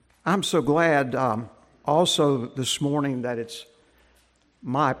I'm so glad also this morning that it's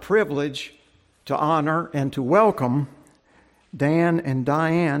my privilege to honor and to welcome Dan and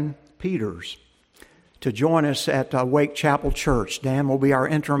Diane Peters to join us at Wake Chapel Church. Dan will be our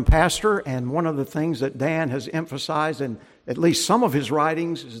interim pastor, and one of the things that Dan has emphasized in at least some of his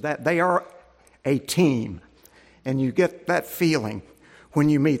writings is that they are a team, and you get that feeling when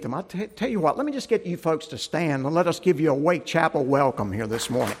you meet them. I'll tell you what, let me just get you folks to stand and let us give you a Wake Chapel welcome here this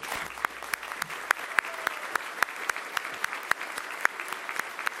morning.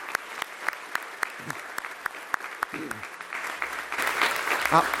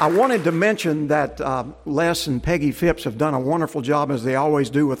 I wanted to mention that Les and Peggy Phipps have done a wonderful job, as they always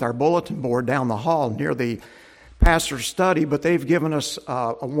do, with our bulletin board down the hall near the pastor's study, but they've given us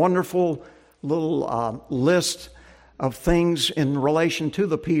a wonderful little list of things in relation to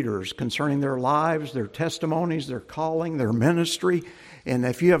the Peters concerning their lives, their testimonies, their calling, their ministry. And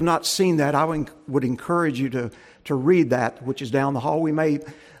if you have not seen that, I would encourage you to read that, which is down the hall. We may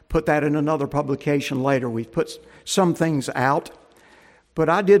put that in another publication later. We've put some things out. But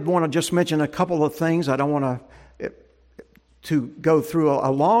I did want to just mention a couple of things. I don't want to go through a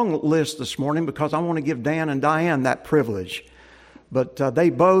long list this morning because I want to give Dan and Diane that privilege. But they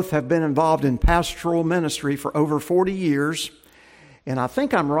both have been involved in pastoral ministry for over 40 years. And I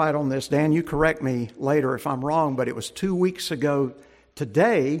think I'm right on this. Dan, you correct me later if I'm wrong, but it was 2 weeks ago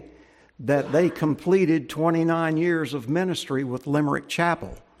today that they completed 29 years of ministry with Limerick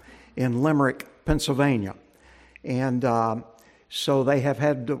Chapel in Limerick, Pennsylvania. And so they have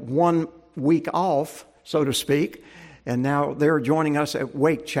had 1 week off, so to speak, and now they're joining us at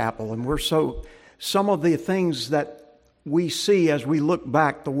Wake Chapel. And some of the things that we see as we look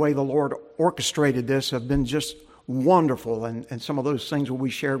back, the way the Lord orchestrated this have been just wonderful, and some of those things will be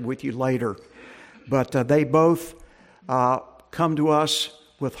shared with you later. But they both come to us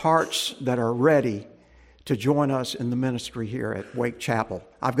with hearts that are ready to join us in the ministry here at Wake Chapel.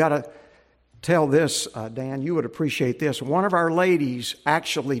 I've got to tell this, Dan, you would appreciate this. One of our ladies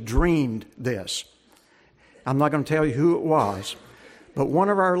actually dreamed this. I'm not going to tell you who it was, but one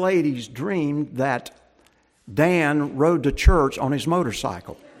of our ladies dreamed that Dan rode to church on his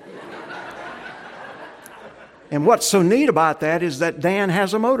motorcycle. And what's so neat about that is that Dan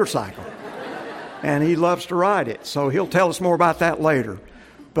has a motorcycle, and he loves to ride it. So he'll tell us more about that later.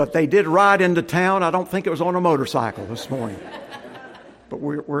 But they did ride into town. I don't think it was on a motorcycle this morning. But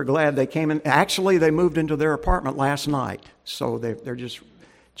we're glad they came in. Actually, they moved into their apartment last night. So they're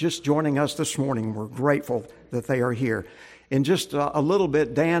just joining us this morning. We're grateful that they are here. In just a little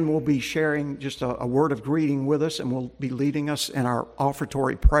bit, Dan will be sharing just a word of greeting with us, and will be leading us in our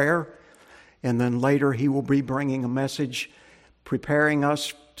offertory prayer. And then later he will be bringing a message, preparing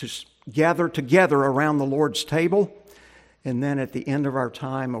us to gather together around the Lord's table. And then at the end of our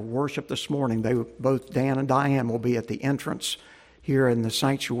time of worship this morning, both Dan and Diane will be at the entrance here in the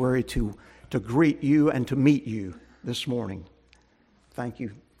sanctuary to greet you and to meet you this morning. Thank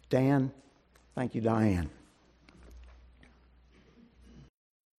you, Dan. Thank you, Diane.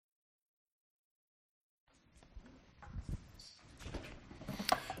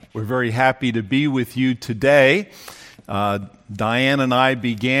 We're very happy to be with you today. Diane and I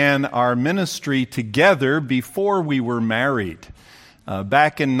began our ministry together before we were married.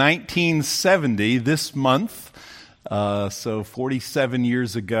 Back in 1970, this month, so 47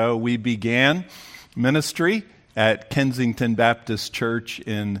 years ago, we began ministry at Kensington Baptist Church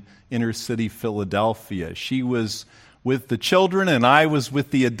in inner city Philadelphia. She was with the children and I was with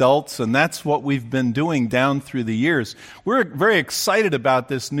the adults, and that's what we've been doing down through the years. We're very excited about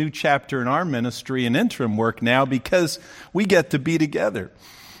this new chapter in our ministry and interim work now because we get to be together.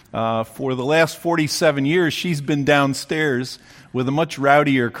 For the last 47 years, she's been downstairs with a much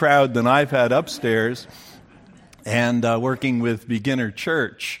rowdier crowd than I've had upstairs, and working with Beginner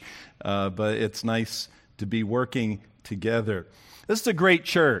Church. But it's nice to be working together. This is a great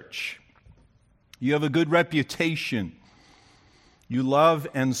church. You have a good reputation. You love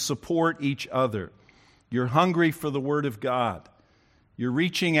and support each other. You're hungry for the Word of God. You're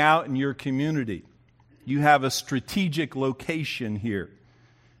reaching out in your community. You have a strategic location here.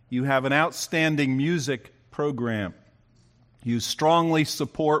 You have an outstanding music program. You strongly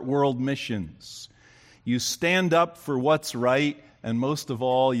support world missions. You stand up for what's right, and most of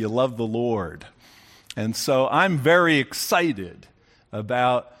all, you love the Lord. And so I'm very excited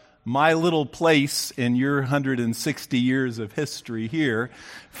about my little place in your 160 years of history here,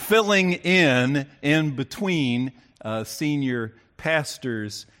 filling in between senior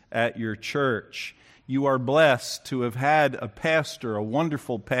pastors at your church. You are blessed to have had a pastor, a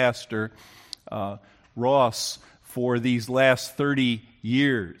wonderful pastor, Ross, for these last 30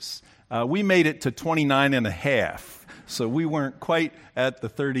 years. We made it to 29 and a half, so we weren't quite at the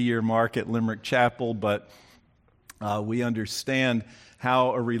 30-year mark at Limerick Chapel, but we understand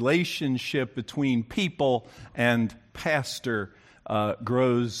how a relationship between people and pastor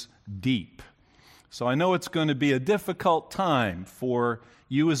grows deep. So I know it's going to be a difficult time for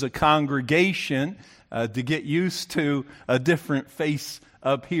you as a congregation to get used to a different face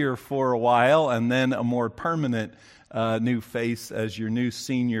up here for a while, and then a more permanent new face as your new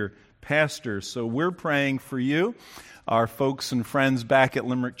senior pastor. So we're praying for you. Our folks and friends back at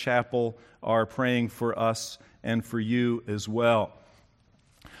Limerick Chapel are praying for us and for you as well.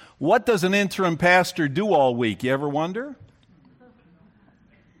 What does an interim pastor do all week? You ever wonder?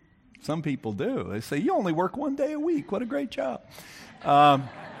 Some people do. They say, you only work one day a week. What a great job.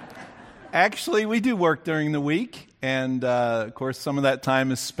 Actually, we do work during the week. And, of course, some of that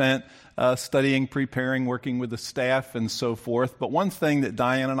time is spent studying, preparing, working with the staff, and so forth. But one thing that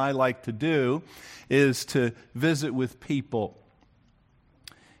Diane and I like to do is to visit with people.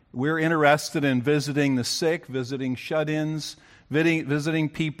 We're interested in visiting the sick, visiting shut-ins, visiting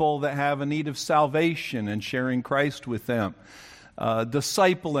people that have a need of salvation and sharing Christ with them.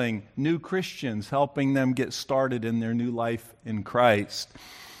 Discipling new Christians, helping them get started in their new life in Christ.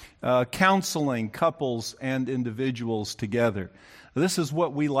 Counseling couples and individuals together. This is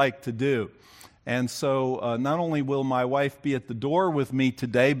what we like to do. And so not only will my wife be at the door with me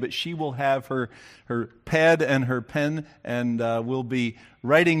today, but she will have her pad and her pen, and we'll be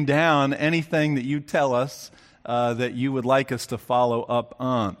writing down anything that you tell us that you would like us to follow up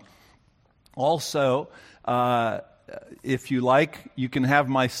on. Also, if you like, you can have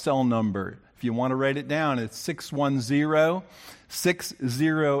my cell number. If you want to write it down, it's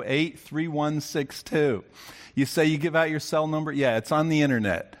 610-608-3162. You say you give out your cell number? Yeah, it's on the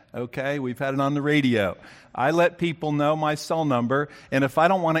internet, okay? We've had it on the radio. I let people know my cell number, and if I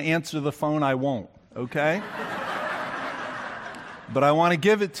don't want to answer the phone, I won't, okay? But I want to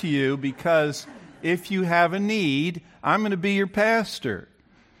give it to you because if you have a need, I'm going to be your pastor.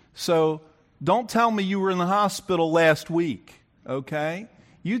 So don't tell me you were in the hospital last week, okay?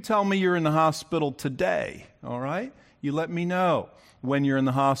 You tell me you're in the hospital today, all right? You let me know when you're in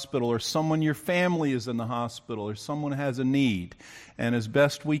the hospital, or someone your family is in the hospital, or someone has a need. And as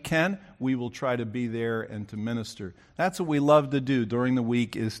best we can, we will try to be there and to minister. That's what we love to do during the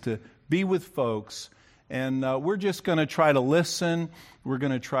week, is to be with folks. And we're just going to try to listen. We're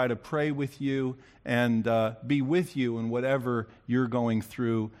going to try to pray with you and be with you in whatever you're going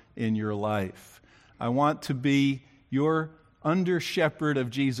through in your life. I want to be your under shepherd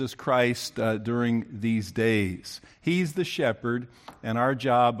of Jesus Christ during these days. He's the shepherd, and our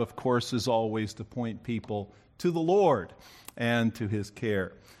job, of course, is always to point people to the Lord and to His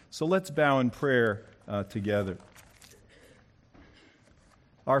care. So let's bow in prayer together.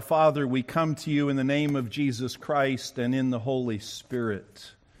 Our Father, we come to you in the name of Jesus Christ and in the Holy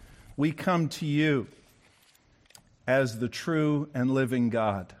Spirit. We come to you as the true and living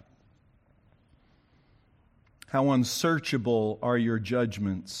God. How unsearchable are your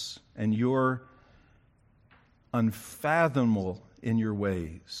judgments, and you're unfathomable in your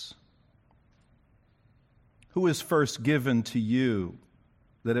ways. Who is first given to you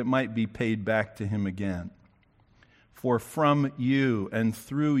that it might be paid back to him again? For from you and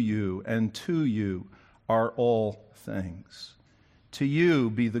through you and to you are all things. To you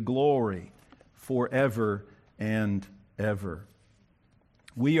be the glory forever and ever.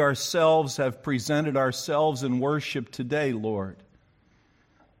 We ourselves have presented ourselves in worship today, Lord,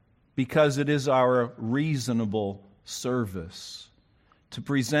 because it is our reasonable service to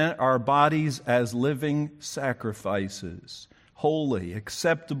present our bodies as living sacrifices, holy,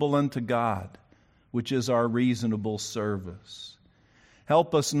 acceptable unto God, which is our reasonable service.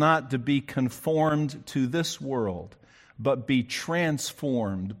 Help us not to be conformed to this world, but be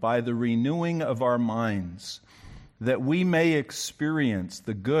transformed by the renewing of our minds, that we may experience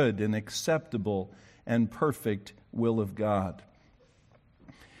the good and acceptable and perfect will of God.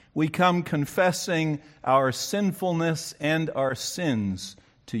 We come confessing our sinfulness and our sins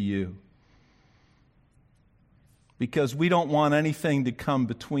to you, because we don't want anything to come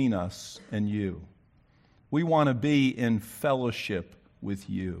between us and you. We want to be in fellowship with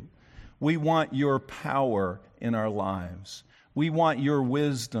you. We want your power in our lives. We want your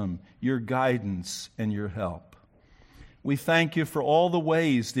wisdom, your guidance, and your help. We thank you for all the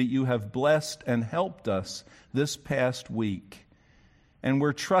ways that you have blessed and helped us this past week. And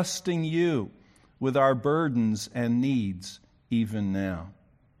we're trusting you with our burdens and needs even now.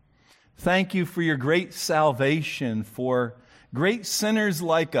 Thank you for your great salvation for great sinners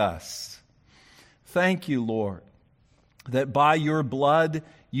like us. Thank you, Lord, that by your blood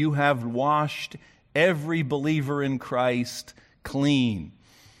you have washed every believer in Christ clean.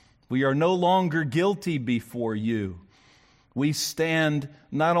 We are no longer guilty before you. We stand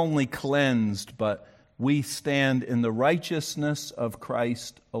not only cleansed, but we stand in the righteousness of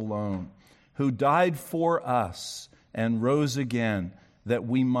Christ alone, who died for us and rose again that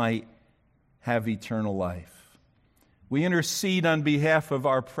we might have eternal life. We intercede on behalf of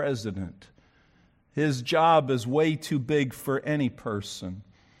our president. His job is way too big for any person,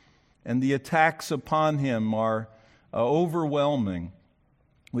 and the attacks upon him are overwhelming.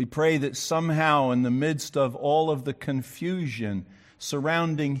 We pray that somehow in the midst of all of the confusion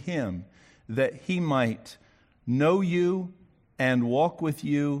surrounding him, that he might know you and walk with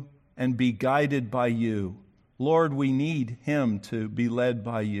you and be guided by you. Lord, we need him to be led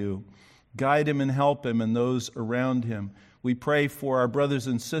by you. Guide him and help him and those around him. We pray for our brothers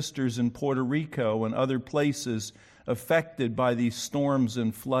and sisters in Puerto Rico and other places affected by these storms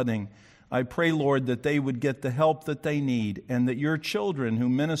and flooding. I pray, Lord, that they would get the help that they need and that your children who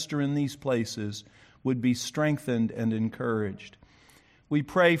minister in these places would be strengthened and encouraged. We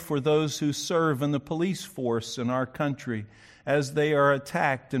pray for those who serve in the police force in our country as they are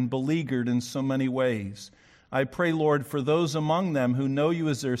attacked and beleaguered in so many ways. I pray, Lord, for those among them who know you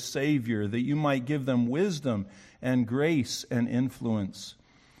as their Savior, that you might give them wisdom and grace and influence.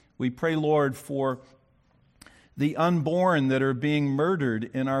 We pray, Lord, for the unborn that are being murdered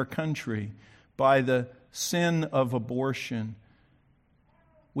in our country by the sin of abortion.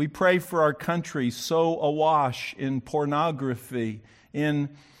 We pray for our country so awash in pornography, in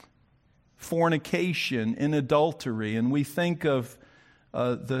fornication, in adultery, and we think of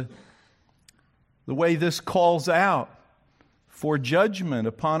the way this calls out for judgment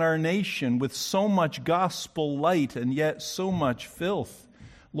upon our nation with so much gospel light and yet so much filth.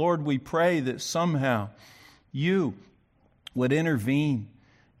 Lord, we pray that somehow you would intervene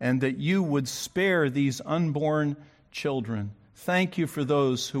and that you would spare these unborn children. Thank you for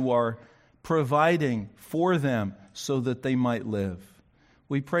those who are providing for them so that they might live.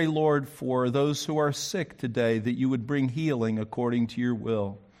 We pray, Lord, for those who are sick today, that you would bring healing according to your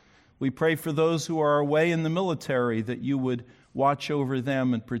will. We pray for those who are away in the military, that you would watch over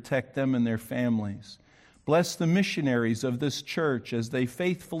them and protect them and their families. Bless the missionaries of this church as they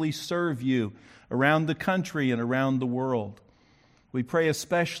faithfully serve you around the country and around the world. We pray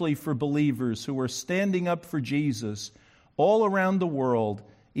especially for believers who are standing up for Jesus all around the world,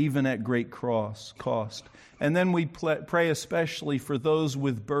 even at great cost. And then we pray especially for those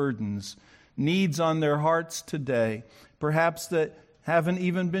with burdens, needs on their hearts today, perhaps that haven't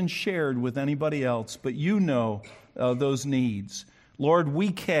even been shared with anybody else, but you know those needs. Lord,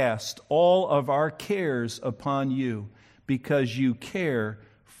 we cast all of our cares upon you because you care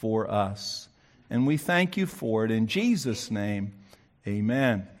for us. And we thank you for it. In Jesus' name,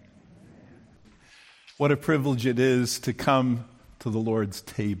 amen. What a privilege it is to come to the Lord's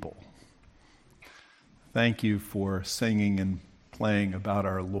table. Thank you for singing and playing about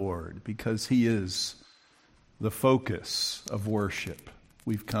our Lord, because He is the focus of worship.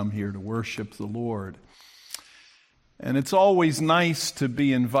 We've come here to worship the Lord. And it's always nice to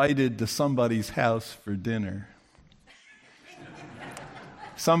be invited to somebody's house for dinner.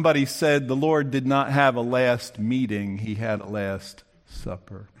 Somebody said the Lord did not have a last meeting, He had a last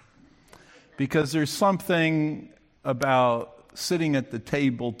supper. Because there's something about sitting at the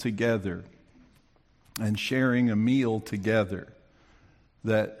table together and sharing a meal together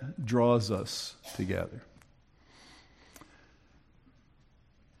that draws us together.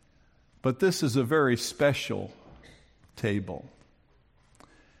 But this is a very special table.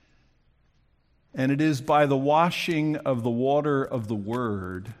 And it is by the washing of the water of the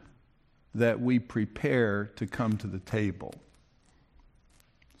Word that we prepare to come to the table.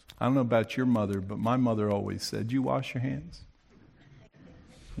 I don't know about your mother, but my mother always said, "You wash your hands."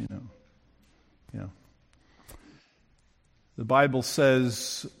 Yeah. The Bible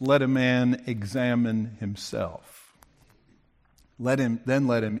says, "Let a man examine himself. Let him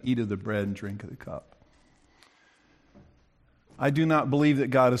eat of the bread and drink of the cup." I do not believe that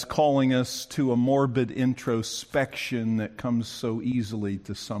God is calling us to a morbid introspection that comes so easily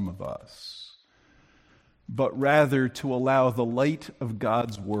to some of us, but rather to allow the light of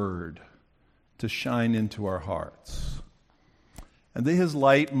God's Word to shine into our hearts. And that His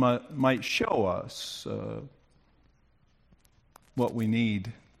light might show us what we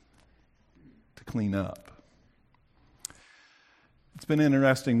need to clean up. It's been an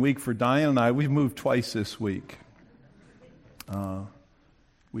interesting week for Diane and I. We've moved twice this week.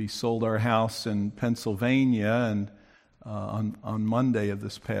 We sold our house in Pennsylvania and on Monday of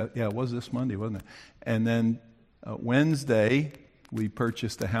this past, it was this Monday, wasn't it? And then Wednesday, we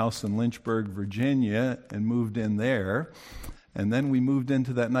purchased a house in Lynchburg, Virginia, and moved in there. And then we moved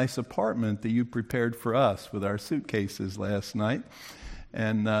into that nice apartment that you prepared for us with our suitcases last night.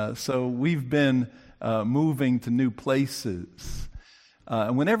 And so we've been moving to new places.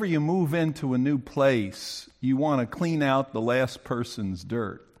 And whenever you move into a new place, you want to clean out the last person's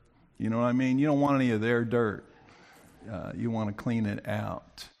dirt. You know what I mean? You don't want any of their dirt. You want to clean it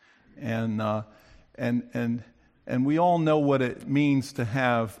out. And we all know what it means to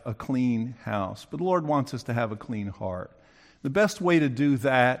have a clean house. But the Lord wants us to have a clean heart. The best way to do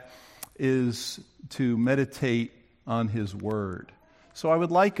that is to meditate on His Word. So I would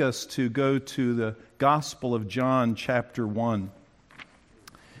like us to go to the Gospel of John, chapter 1,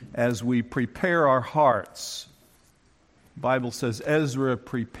 as we prepare our hearts. The Bible says Ezra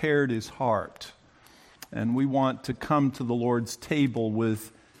prepared his heart, and we want to come to the Lord's table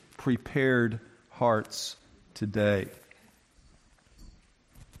with prepared hearts today.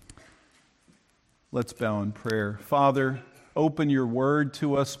 Let's bow in prayer. Father, open your word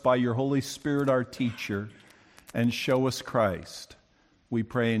to us by your Holy Spirit, our teacher, and show us Christ. We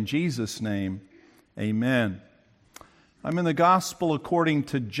pray in Jesus' name, amen. I'm in the Gospel according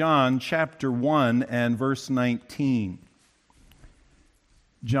to John, chapter 1 and verse 19.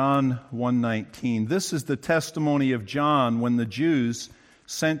 John 1:19. This is the testimony of John when the Jews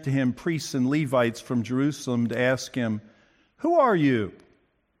sent to him priests and Levites from Jerusalem to ask him, "Who are you?"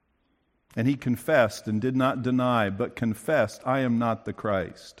 And he confessed and did not deny, but confessed, "I am not the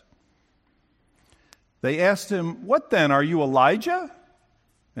Christ." They asked him, "What then? Are you Elijah?"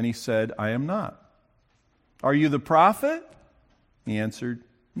 And he said, "I am not." "Are you the prophet?" He answered,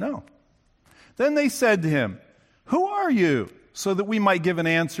 "No." Then they said to him, "Who are you? So that we might give an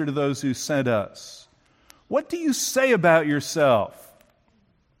answer to those who sent us. What do you say about yourself?"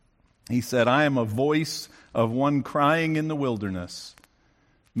 He said, "I am a voice of one crying in the wilderness,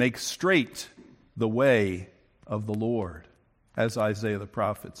 'Make straight the way of the Lord,' as Isaiah the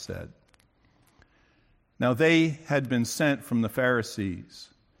prophet said." Now they had been sent from the Pharisees.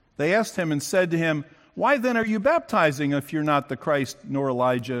 They asked him and said to him, "Why then are you baptizing if you're not the Christ, nor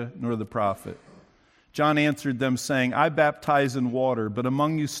Elijah, nor the prophet?" John answered them, saying, "I baptize in water, but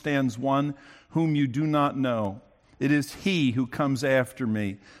among you stands one whom you do not know. It is he who comes after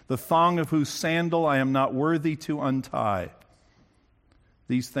me, the thong of whose sandal I am not worthy to untie."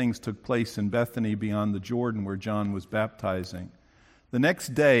 These things took place in Bethany beyond the Jordan where John was baptizing. The next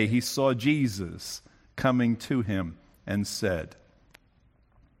day he saw Jesus coming to him and said,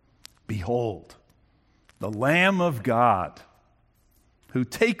 "Behold, the Lamb of God who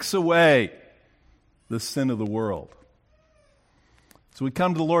takes away the sin of the world." So we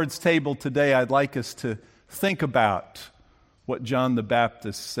come to the Lord's table today. I'd like us to think about what John the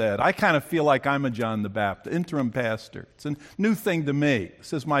Baptist said. I kind of feel like I'm a John the Baptist, interim pastor. It's a new thing to me.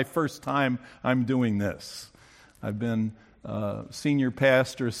 This is my first time I'm doing this. I've been senior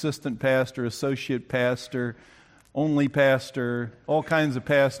pastor, assistant pastor, associate pastor, only pastor, all kinds of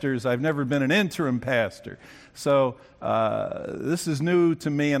pastors. I've never been an interim pastor. So this is new to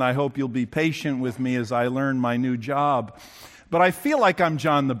me, and I hope you'll be patient with me as I learn my new job. But I feel like I'm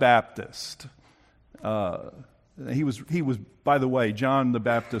John the Baptist. He was. By the way, John the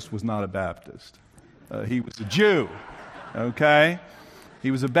Baptist was not a Baptist. He was a Jew. Okay,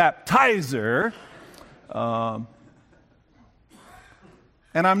 he was a baptizer.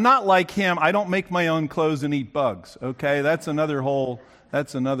 And I'm not like him. I don't make my own clothes and eat bugs. Okay, that's another whole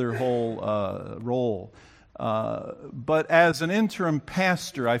role. But as an interim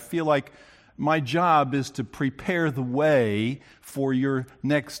pastor, I feel like my job is to prepare the way for your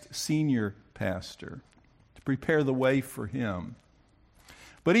next senior pastor, to prepare the way for him.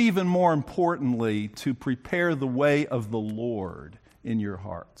 But even more importantly, to prepare the way of the Lord in your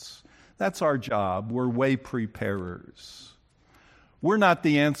hearts. That's our job. We're way preparers. We're not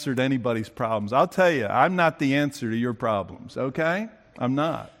the answer to anybody's problems. I'll tell you, I'm not the answer to your problems, okay? I'm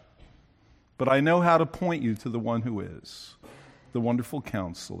not. But I know how to point you to the one who is, the wonderful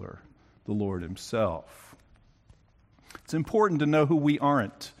Counselor, the Lord Himself. It's important to know who we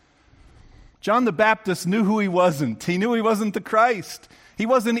aren't. John the Baptist knew who he wasn't. He knew he wasn't the Christ. He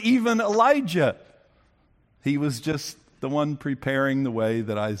wasn't even Elijah. He was just the one preparing the way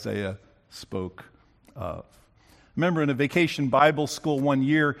that Isaiah spoke of. Remember, in a vacation Bible school one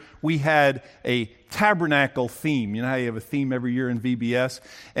year, we had a tabernacle theme. You know how you have a theme every year in VBS?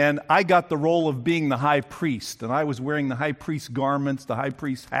 And I got the role of being the high priest. And I was wearing the high priest garments, the high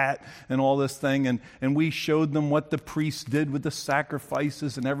priest hat, and all this thing. And we showed them what the priests did with the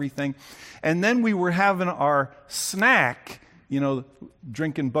sacrifices and everything. And then we were having our snack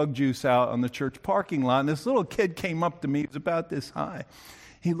drinking bug juice out on the church parking lot, and this little kid came up to me. He was about this high.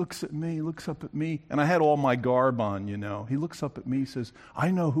 He looks at me, looks up at me, and I had all my garb on, He looks up at me, he says, "I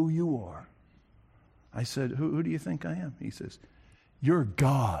know who you are." I said, who do you think I am? He says, "You're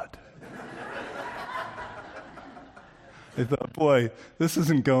God." I thought, boy, this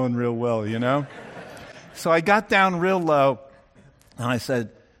isn't going real well, So I got down real low, and I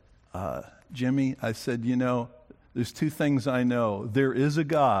said, "Jimmy," I said, "there's two things I know. There is a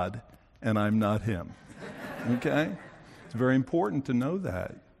God, and I'm not him." Okay? It's very important to know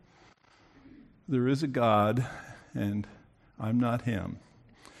that. There is a God, and I'm not him.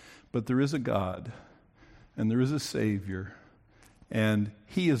 But there is a God, and there is a Savior, and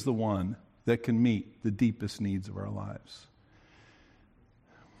he is the one that can meet the deepest needs of our lives.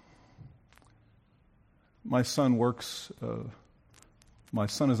 My son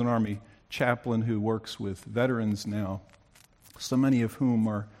is an Army chaplain who works with veterans now, so many of whom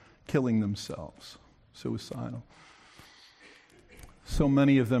are killing themselves, suicidal. So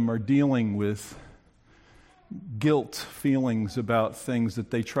many of them are dealing with guilt feelings about things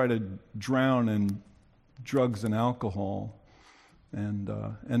that they try to drown in drugs and alcohol, and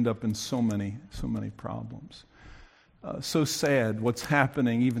end up in so many problems. So sad what's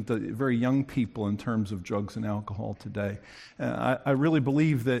happening even to very young people in terms of drugs and alcohol today. I really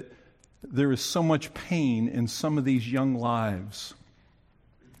believe that there is so much pain in some of these young lives.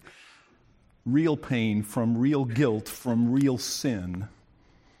 Real pain from real guilt, from real sin,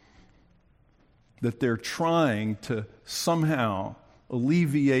 that they're trying to somehow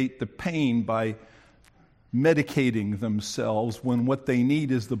alleviate the pain by medicating themselves, when what they need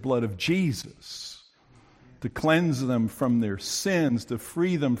is the blood of Jesus to cleanse them from their sins, to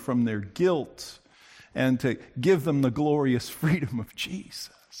free them from their guilt, and to give them the glorious freedom of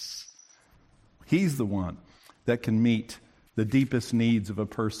Jesus. He's the one that can meet the deepest needs of a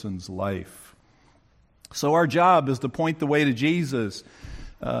person's life. So our job is to point the way to Jesus,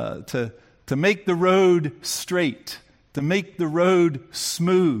 to make the road straight, to make the road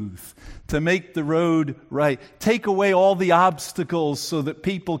smooth, to make the road right. Take away all the obstacles so that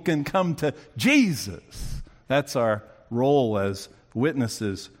people can come to Jesus. That's our role as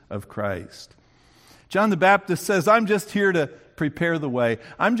witnesses of Christ. John the Baptist says, "I'm just here to prepare the way.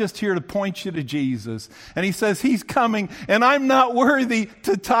 I'm just here to point you to Jesus." And he says, he's coming, and I'm not worthy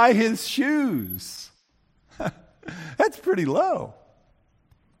to tie his shoes. That's pretty low.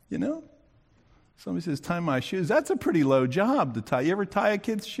 Somebody says, "Tie my shoes." That's a pretty low job to tie. You ever tie a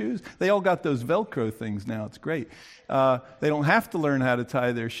kid's shoes? They all got those Velcro things now. It's great. They don't have to learn how to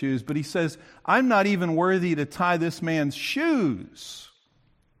tie their shoes. But he says, "I'm not even worthy to tie this man's shoes."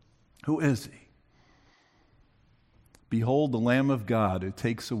 Who is he? "Behold the Lamb of God who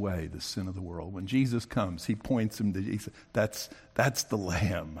takes away the sin of the world." When Jesus comes, he points him to Jesus. That's the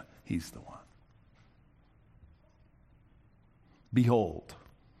Lamb. He's the one. Behold.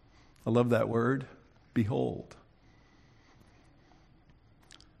 I love that word. Behold.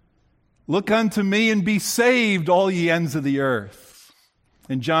 "Look unto me and be saved, all ye ends of the earth."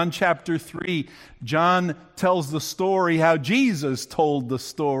 In John chapter 3, John tells the story how Jesus told the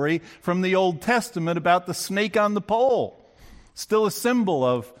story from the Old Testament about the snake on the pole. Still a symbol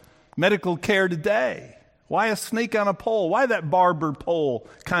of medical care today. Why a snake on a pole? Why that barber pole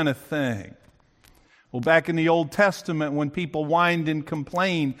kind of thing? Well, back in the Old Testament, when people whined and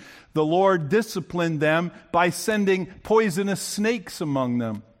complained, the Lord disciplined them by sending poisonous snakes among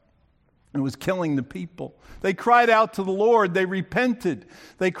them. It was killing the people. They cried out to the Lord. They repented.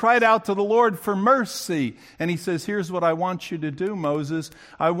 They cried out to the Lord for mercy. And he says, "Here's what I want you to do, Moses.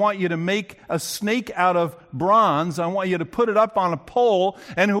 I want you to make a snake out of bronze. I want you to put it up on a pole,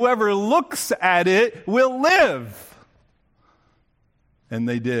 and whoever looks at it will live." And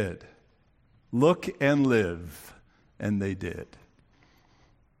they did. Look and live. And they did.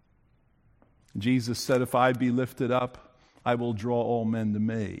 Jesus said, "If I be lifted up, I will draw all men to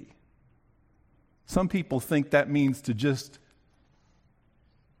me." Some people think that means to just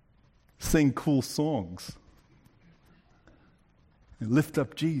sing cool songs and lift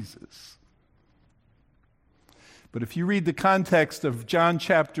up Jesus. But if you read the context of John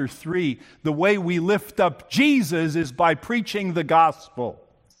chapter 3, the way we lift up Jesus is by preaching the gospel.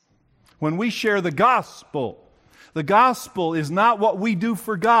 When we share the gospel is not what we do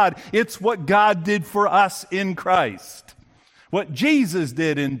for God. It's what God did for us in Christ. What Jesus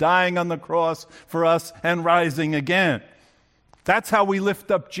did in dying on the cross for us and rising again. That's how we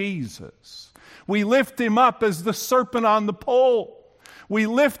lift up Jesus. We lift him up as the serpent on the pole. We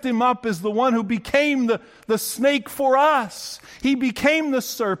lift him up as the one who became the snake for us. He became the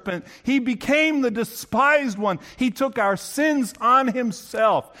serpent. He became the despised one. He took our sins on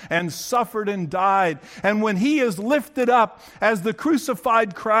himself and suffered and died. And when he is lifted up as the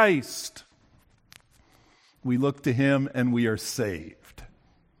crucified Christ, we look to him and we are saved.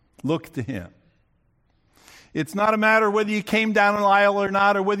 Look to him. It's not a matter whether you came down an aisle or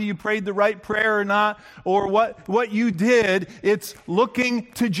not, or whether you prayed the right prayer or not, or what you did. It's looking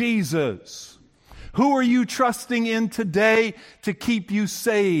to Jesus. Who are you trusting in today to keep you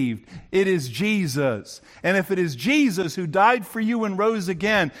saved? It is Jesus. And if it is Jesus who died for you and rose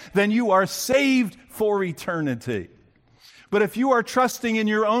again, then you are saved for eternity. But if you are trusting in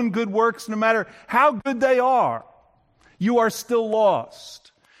your own good works, no matter how good they are, you are still lost.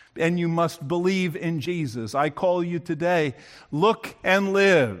 And you must believe in Jesus. I call you today, look and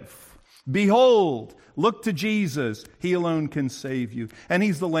live. Behold, look to Jesus. He alone can save you. And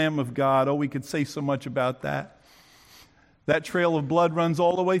he's the Lamb of God. Oh, we could say so much about that. That trail of blood runs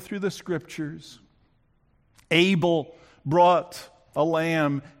all the way through the Scriptures. Abel brought a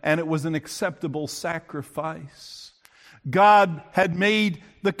lamb, and it was an acceptable sacrifice. God had made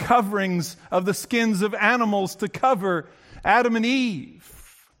the coverings of the skins of animals to cover Adam and Eve.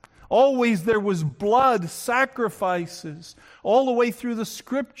 Always there was blood sacrifices all the way through the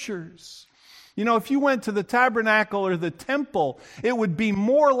Scriptures. You know, if you went to the tabernacle or the temple, it would be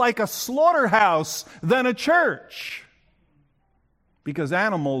more like a slaughterhouse than a church, because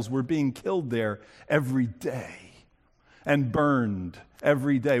animals were being killed there every day and burned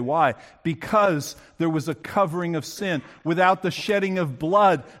every day. Why? Because there was a covering of sin. Without the shedding of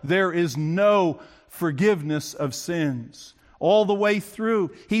blood, there is no forgiveness of sins. All the way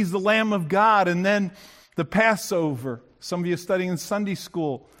through, he's the Lamb of God. And then the Passover. Some of you studying in Sunday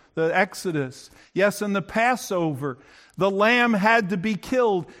school, the Exodus. Yes, in the Passover, the lamb had to be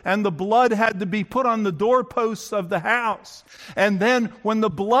killed and the blood had to be put on the doorposts of the house. And then when the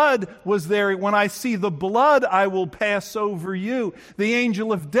blood was there, when I see the blood, I will pass over you. The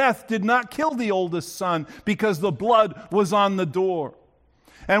angel of death did not kill the oldest son because the blood was on the door.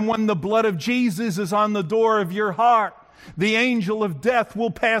 And when the blood of Jesus is on the door of your heart, the angel of death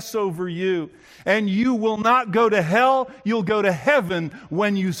will pass over you, and you will not go to hell. You'll go to heaven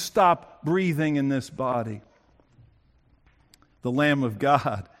when you stop breathing in this body. The Lamb of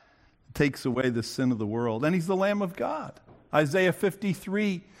God takes away the sin of the world, and he's the Lamb of God. Isaiah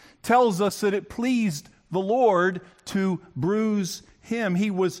 53 tells us that it pleased the Lord to bruise him.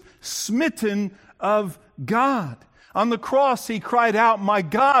 He was smitten of God. On the cross, he cried out, my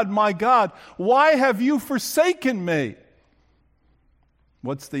God, why have you forsaken me?"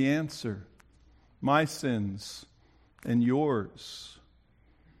 What's the answer? My sins and yours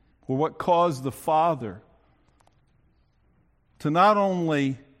were what caused the Father to not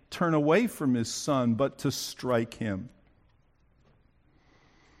only turn away from his Son, but to strike him.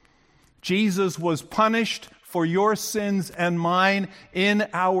 Jesus was punished for your sins and mine in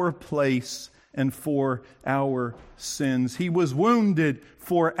our place and for our sins. He was wounded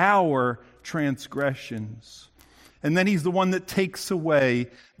for our transgressions. And then he's the one that takes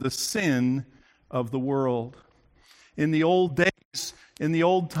away the sin of the world. In the old days, in the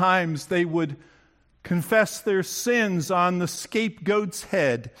old times, they would confess their sins on the scapegoat's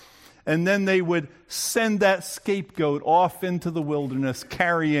head. And then they would send that scapegoat off into the wilderness,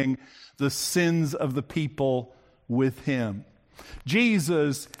 carrying the sins of the people with him.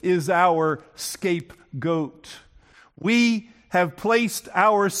 Jesus is our scapegoat. We have placed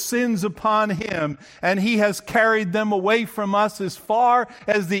our sins upon him, and he has carried them away from us as far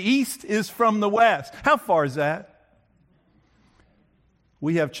as the east is from the west. How far is that?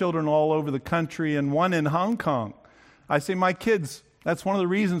 We have children all over the country and one in Hong Kong. I say, my kids, that's one of the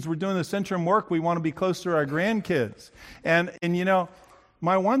reasons we're doing this interim work. We want to be close to our grandkids. And you know,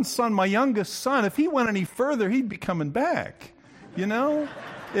 my one son, my youngest son, if he went any further, he'd be coming back. You know?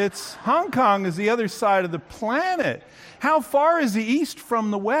 It's Hong Kong is the other side of the planet. How far is the east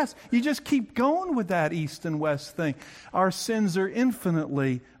from the west? You just keep going with that east and west thing. Our sins are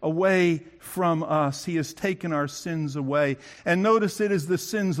infinitely away from us. He has taken our sins away. And notice it is the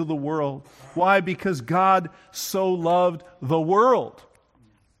sins of the world. Why? Because God so loved the world.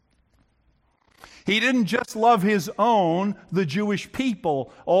 He didn't just love his own, the Jewish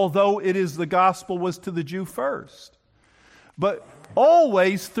people, although it is the gospel was to the Jew first. But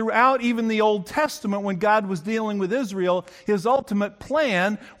always, throughout even the Old Testament, when God was dealing with Israel, his ultimate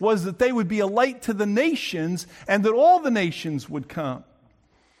plan was that they would be a light to the nations and that all the nations would come.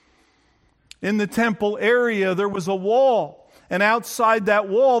 In the temple area, there was a wall. And outside that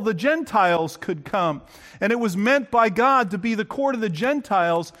wall, the Gentiles could come. And it was meant by God to be the court of the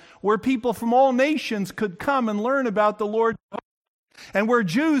Gentiles, where people from all nations could come and learn about the Lord, and where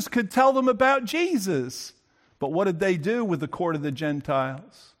Jews could tell them about Jesus. But what did they do with the court of the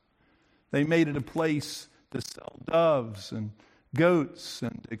Gentiles? They made it a place to sell doves and goats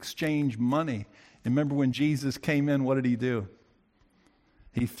and exchange money. And remember when Jesus came in, what did he do?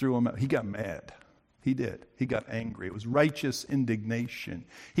 He threw them out. He got mad. He did. He got angry. It was righteous indignation.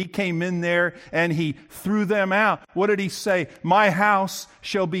 He came in there and he threw them out. What did he say? My house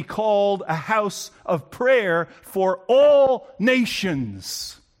shall be called a house of prayer for all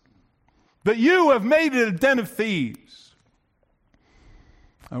nations. But you have made it a den of thieves.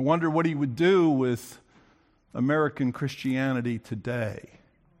 I wonder what he would do with American Christianity today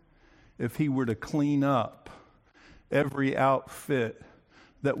if he were to clean up every outfit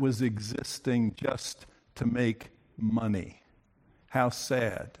that was existing just to make money. How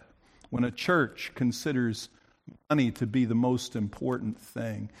sad when a church considers money to be the most important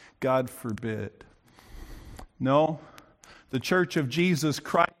thing. God forbid. No, the Church of Jesus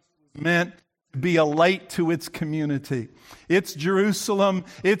Christ was meant to be a light to its community. It's Jerusalem,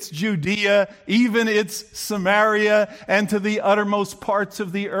 it's Judea, even it's Samaria, and to the uttermost parts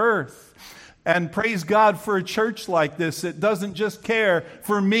of the earth. And praise God for a church like this. It doesn't just care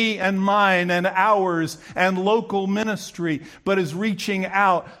for me and mine and ours and local ministry, but is reaching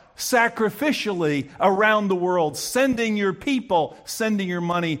out sacrificially around the world, sending your people, sending your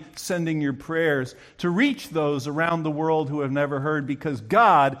money, sending your prayers to reach those around the world who have never heard, because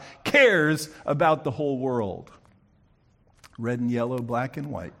God cares about the whole world. Red and yellow, black and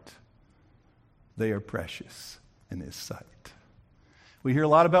white, they are precious in His sight. We hear a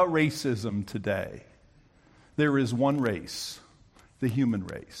lot about racism today. There is one race, the human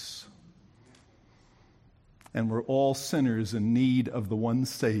race. And we're all sinners in need of the one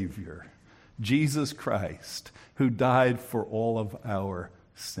Savior, Jesus Christ, who died for all of our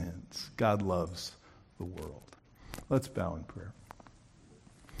sins. God loves the world. Let's bow in prayer.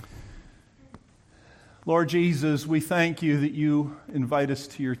 Lord Jesus, we thank you that you invite us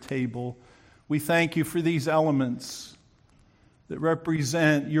to your table. We thank you for these elements that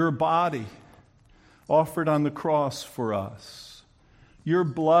represent your body offered on the cross for us, your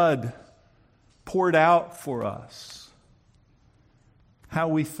blood poured out for us. How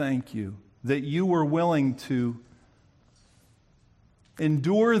we thank you that you were willing to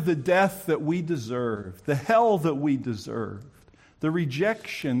endure the death that we deserved, the hell that we deserved, the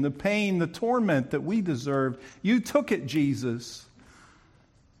rejection, the pain, the torment that we deserved. You took it, Jesus,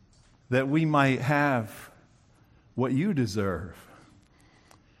 that we might have what you deserve,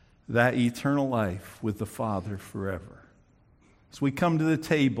 that eternal life with the Father forever. As we come to the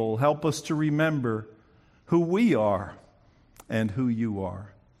table, help us to remember who we are and who you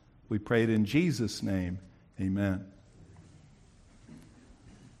are. We pray it in Jesus' name. Amen.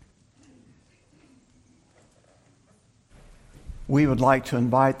 We would like to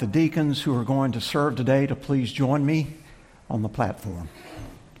invite the deacons who are going to serve today to please join me on the platform.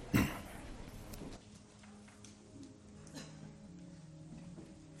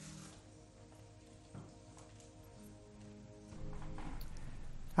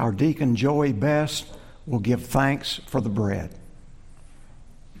 Our deacon Joey Best will give thanks for the bread.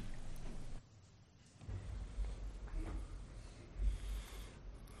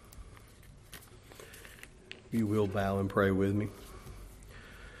 You will bow and pray with me.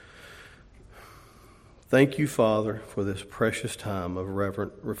 Thank you, Father, for this precious time of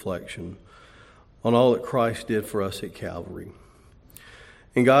reverent reflection on all that Christ did for us at Calvary.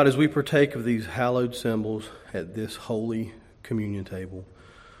 And God, as we partake of these hallowed symbols at this holy communion table,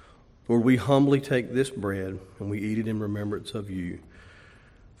 Lord, we humbly take this bread and we eat it in remembrance of you,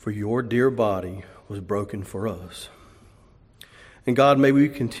 for your dear body was broken for us. And God, may we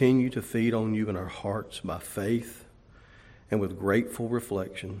continue to feed on you in our hearts by faith and with grateful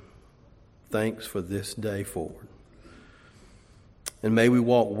reflection. Thanks for this day forward. And may we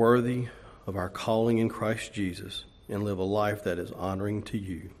walk worthy of our calling in Christ Jesus and live a life that is honoring to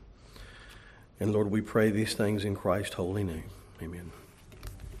you. And Lord, we pray these things in Christ's holy name. Amen.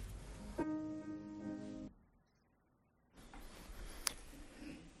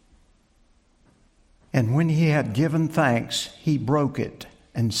 And when he had given thanks, he broke it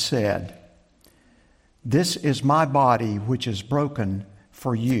and said, "This is my body, which is broken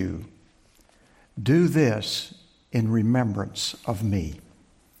for you. Do this in remembrance of me."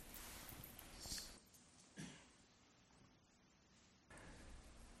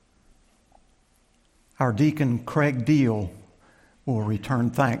 Our deacon, Craig Deal, will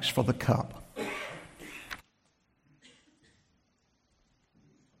return thanks for the cup.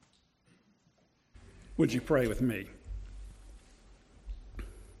 Would you pray with me?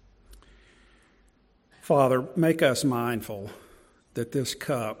 Father, make us mindful that this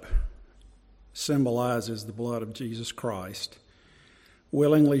cup symbolizes the blood of Jesus Christ,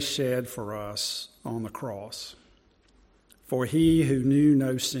 willingly shed for us on the cross. For he who knew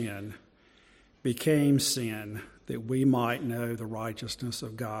no sin became sin, that we might know the righteousness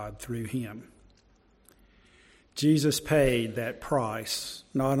of God through him. Jesus paid that price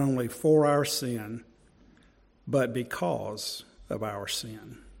not only for our sin, but because of our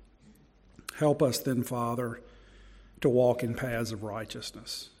sin. Help us then, Father, to walk in paths of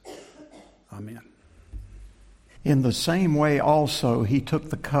righteousness. Amen. In the same way also he took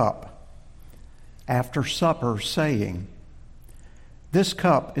the cup after supper, saying, "This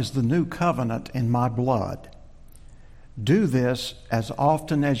cup is the new covenant in my blood. Do this as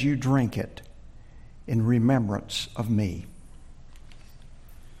often as you drink it in remembrance of me."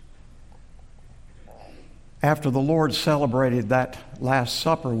 After the Lord celebrated that Last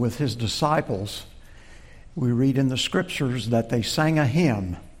Supper with his disciples, we read in the Scriptures that they sang a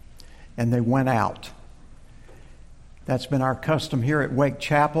hymn and they went out. That's been our custom here at Wake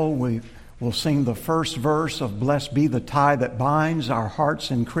Chapel. We will sing the first verse of "Blessed Be the Tie That Binds Our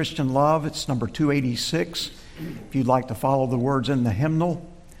Hearts in Christian Love." It's number 286, if you'd like to follow the words in the hymnal.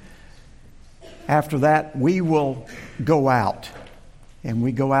 After that, we will go out, and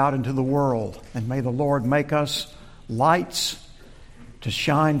we go out into the world. And may the Lord make us lights to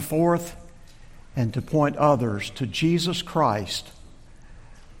shine forth and to point others to Jesus Christ,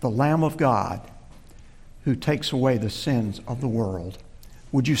 the Lamb of God, who takes away the sins of the world.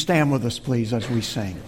 Would you stand with us, please, as we sing?